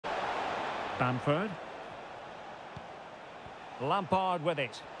Bamford. Lampard with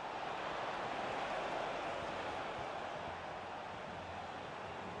it.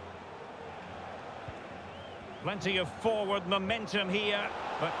 Plenty of forward momentum here,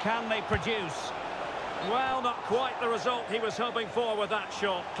 but can they produce? Well, not quite the result he was hoping for with that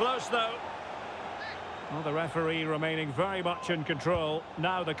shot. Close, though. Well, the referee remaining very much in control.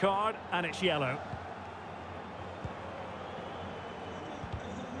 Now the card, and it's yellow.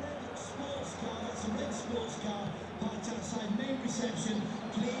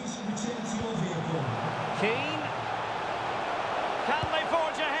 Keane. Can they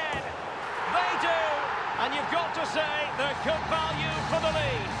forge ahead? They do! And you've got to say, they're good value for the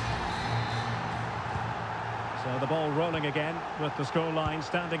lead. So the ball rolling again, with the scoreline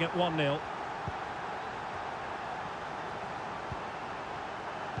standing at 1-0.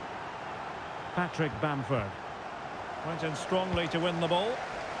 Patrick Bamford. Went in strongly to win the ball.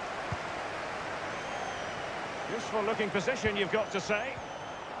 Useful looking position, you've got to say.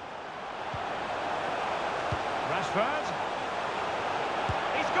 Rashford.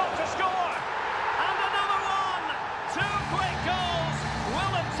 He's got to score! And another one! Two quick goals!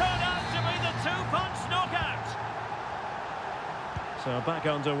 Will it turn out to be the two-punch knockout? So back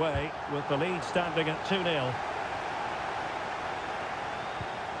underway with the lead standing at 2-0.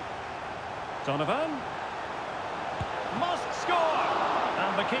 Donovan. Must score!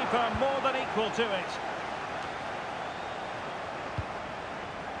 And the keeper more than equal to it.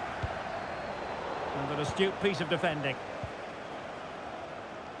 And an astute piece of defending.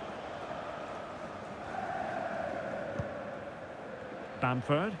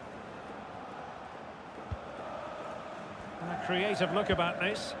 Bamford. And a creative look about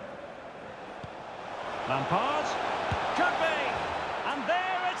this. Lampard. Could be! And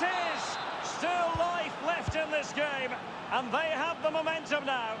there it is! Still life left in this game. And they have the momentum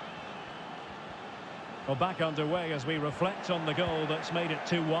now. Well, back underway as we reflect on the goal that's made it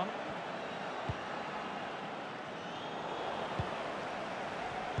 2-1.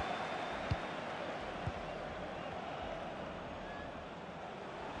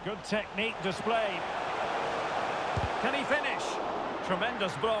 Good technique displayed. Can he finish?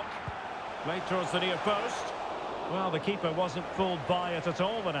 Tremendous block. Played towards the near post. Well, the keeper wasn't fooled by it at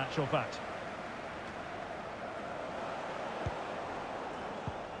all, in actual fact.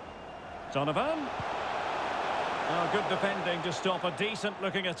 Donovan. Oh, good defending to stop a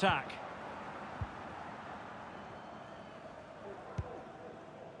decent-looking attack.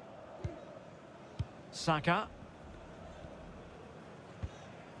 Saka.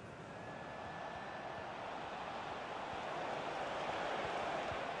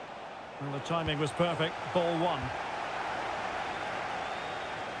 Well, the timing was perfect. Ball one.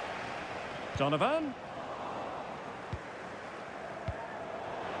 Donovan.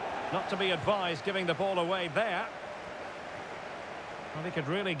 Not to be advised giving the ball away there. Well, he could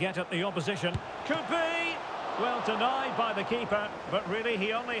really get at the opposition. Could be! Well, denied by the keeper, but really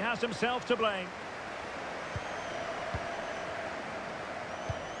he only has himself to blame.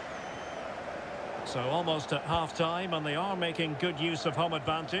 So almost at half-time, and they are making good use of home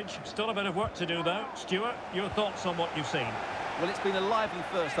advantage. Still a bit of work to do, though. Stuart, your thoughts on what you've seen? Well, it's been a lively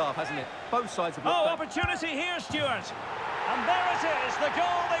first half, hasn't it? Both sides have... Oh, opportunity here, Stuart! And there it is, the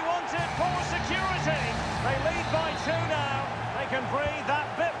goal they wanted for security. They lead by 2 now. They can breathe that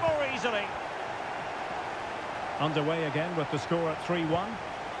bit more easily. Underway again with the score at 3-1.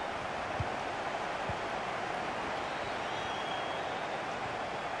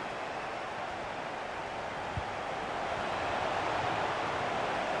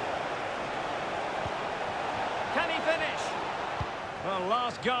 Can he finish? Well,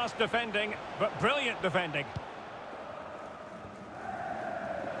 last gasp defending, but brilliant defending.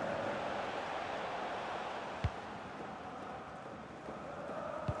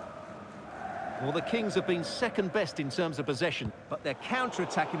 Well, the Kings have been second best in terms of possession, but their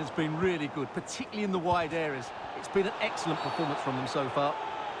counter-attacking has been really good, particularly in the wide areas. It's been an excellent performance from them so far.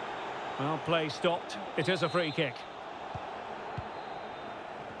 Well, play stopped. It is a free kick.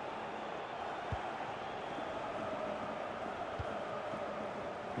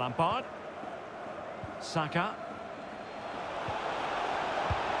 Lampard. Saka.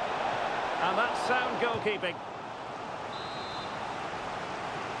 And that's sound goalkeeping.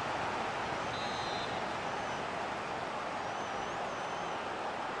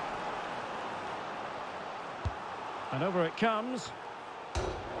 And over it comes.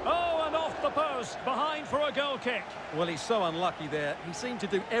 Oh, and off the post, behind for a goal kick. Well, he's so unlucky there. He seemed to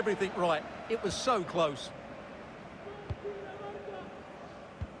do everything right. It was so close.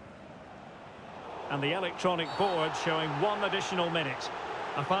 And the electronic board showing 1 additional minute.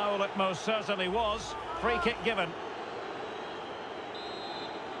 A foul it most certainly was. Free kick given.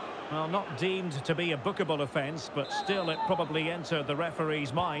 Well, not deemed to be a bookable offence, but still it probably entered the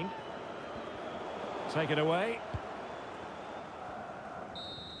referee's mind. Take it away.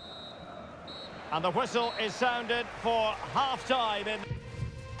 And the whistle is sounded for half-time in...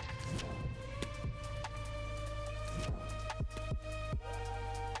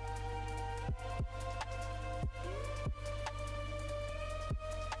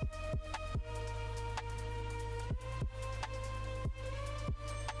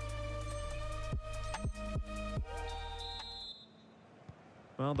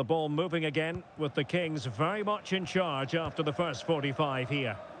 Well, the ball moving again, with the Kings very much in charge after the first 45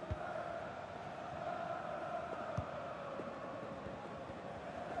 here.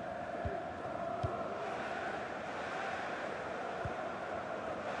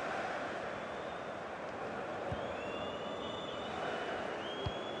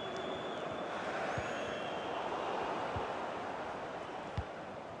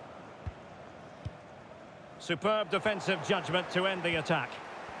 Superb defensive judgment to end the attack.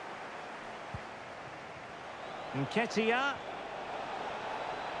 Nketiah.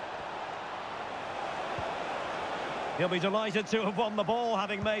 He'll be delighted to have won the ball,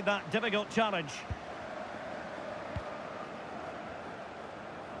 having made that difficult challenge.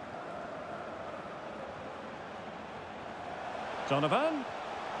 Donovan.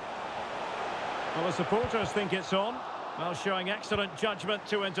 Well, the supporters think it's on, while showing excellent judgment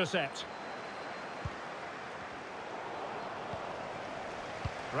to intercept.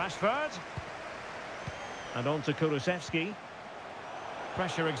 Rashford. And on to Kulusevski.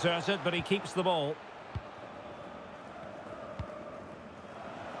 Pressure exerted, but he keeps the ball.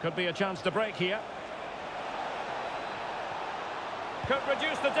 Could be a chance to break here. Could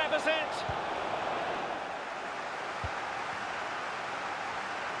reduce the deficit.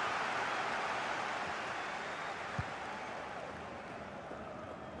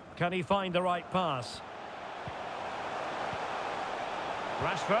 Can he find the right pass?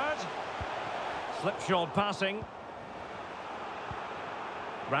 Rashford. Slipshod passing.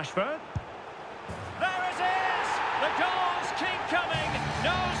 Rashford. There it is! The goals keep coming.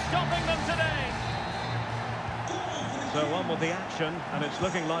 No stopping them today. So on with the action, and it's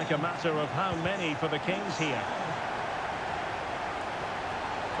looking like a matter of how many for the Kings here.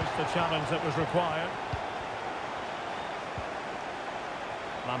 Just the challenge that was required.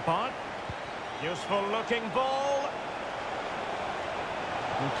 Lampard. Useful looking ball.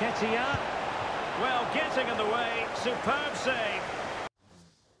 Nketiah. Well, getting in the way. Superb save.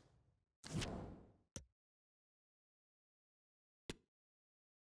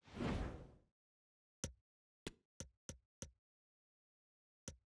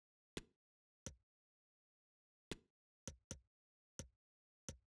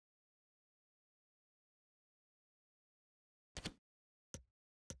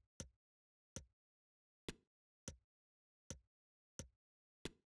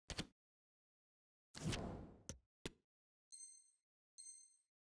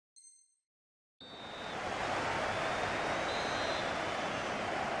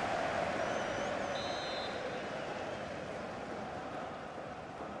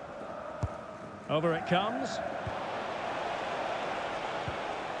 Over it comes.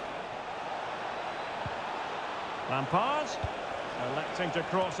 Lampard, electing to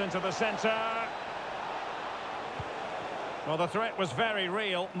cross into the centre. Well, the threat was very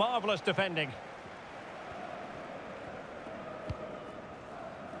real. Marvellous defending.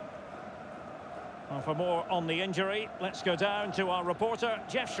 Well, for more on the injury, let's go down to our reporter,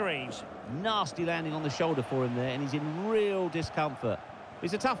 Jeff Shreves. Nasty landing on the shoulder for him there, and he's in real discomfort.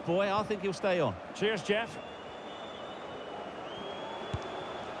 He's a tough boy. I think he'll stay on. Cheers, Jeff.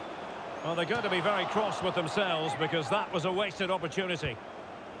 Well, they're going to be very cross with themselves because that was a wasted opportunity.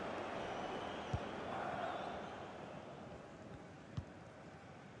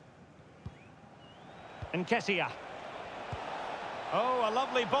 Nketiah. Oh, a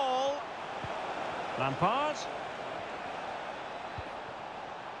lovely ball. Lampard.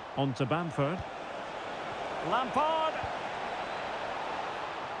 On to Bamford. Lampard.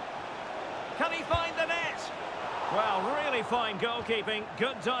 Can he find the net? Well, really fine goalkeeping.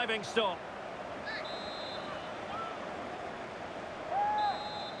 Good diving stop.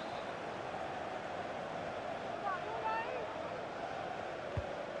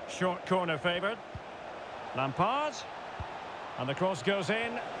 Short corner favoured. Lampard. And the cross goes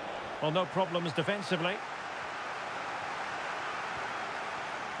in. Well, no problems defensively.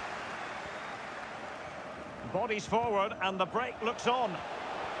 Bodies forward and the break looks on.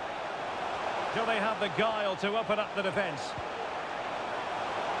 Do they have the guile to open up the defence?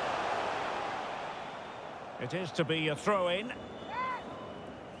 It is to be a throw-in.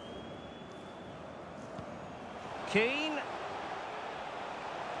 Keane.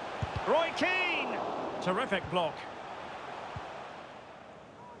 Roy Keane! Terrific block.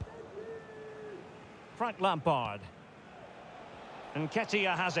 Frank Lampard. And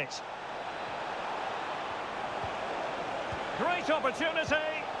Nketiah has it. Great opportunity.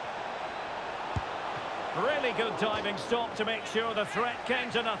 Really good diving stop to make sure the threat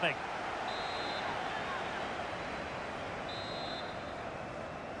came to nothing.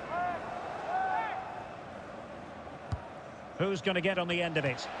 Who's going to get on the end of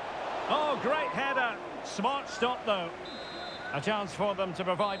it? Oh, great header. Smart stop, though. A chance for them to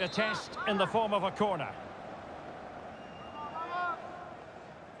provide a test in the form of a corner.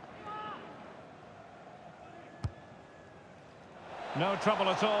 No trouble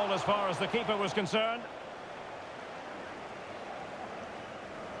at all as far as the keeper was concerned.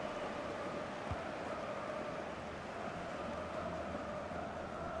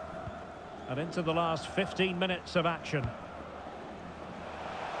 And into the last 15 minutes of action.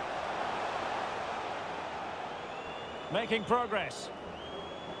 Making progress.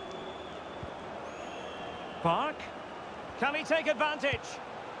 Park. Can he take advantage?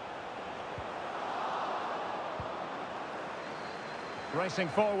 Racing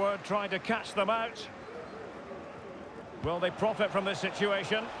forward, trying to catch them out. Will they profit from this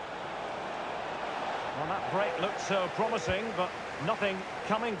situation? Well, that break looked so promising, but nothing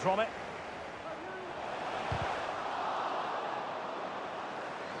coming from it.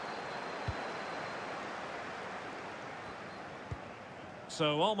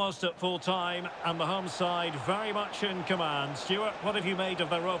 So almost at full time, and the home side very much in command. Stuart, what have you made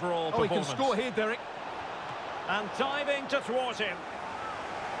of their overall performance? Oh, he can score here, Derek. And diving to thwart him.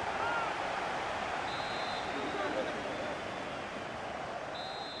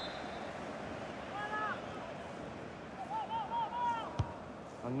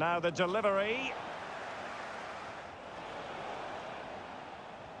 And now the delivery.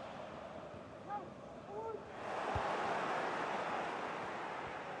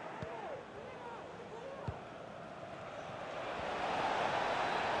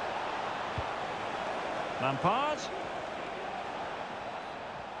 Lampard.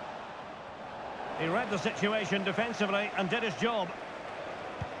 He read the situation defensively and did his job.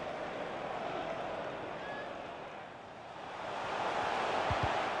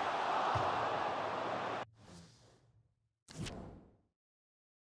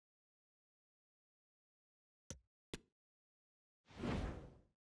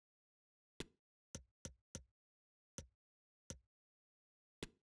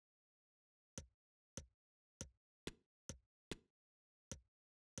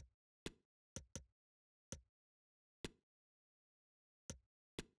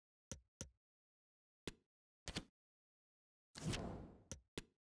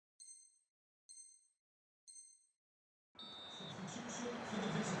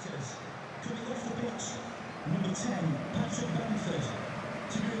 Number 10, Patrick Bamford,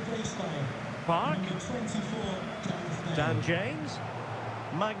 to be replaced by Park. number 24, Dan James.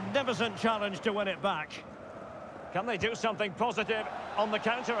 Magnificent challenge to win it back. Can they do something positive on the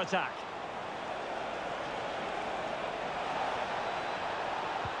counter-attack?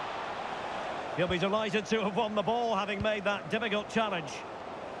 He'll be delighted to have won the ball, having made that difficult challenge.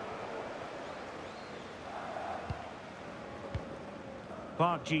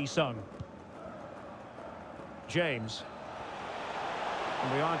 Park Ji-sung. James.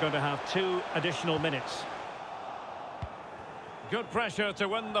 And we are going to have 2 additional minutes. Good pressure to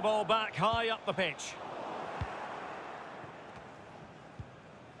win the ball back high up the pitch.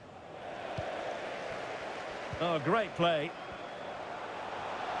 Oh, great play.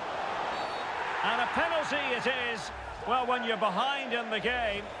 And a penalty it is. Well, when you're behind in the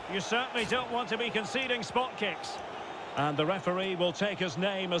game, you certainly don't want to be conceding spot kicks. And the referee will take his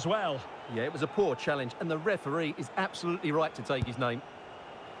name as well. Yeah, it was a poor challenge, and the referee is absolutely right to take his name.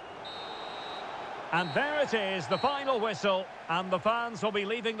 And there it is, the final whistle, and the fans will be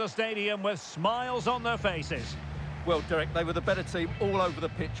leaving the stadium with smiles on their faces. Well, Derek, they were the better team all over the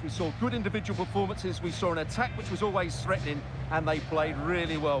pitch. We saw good individual performances, we saw an attack which was always threatening, and they played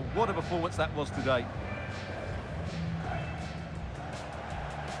really well. What a performance that was today.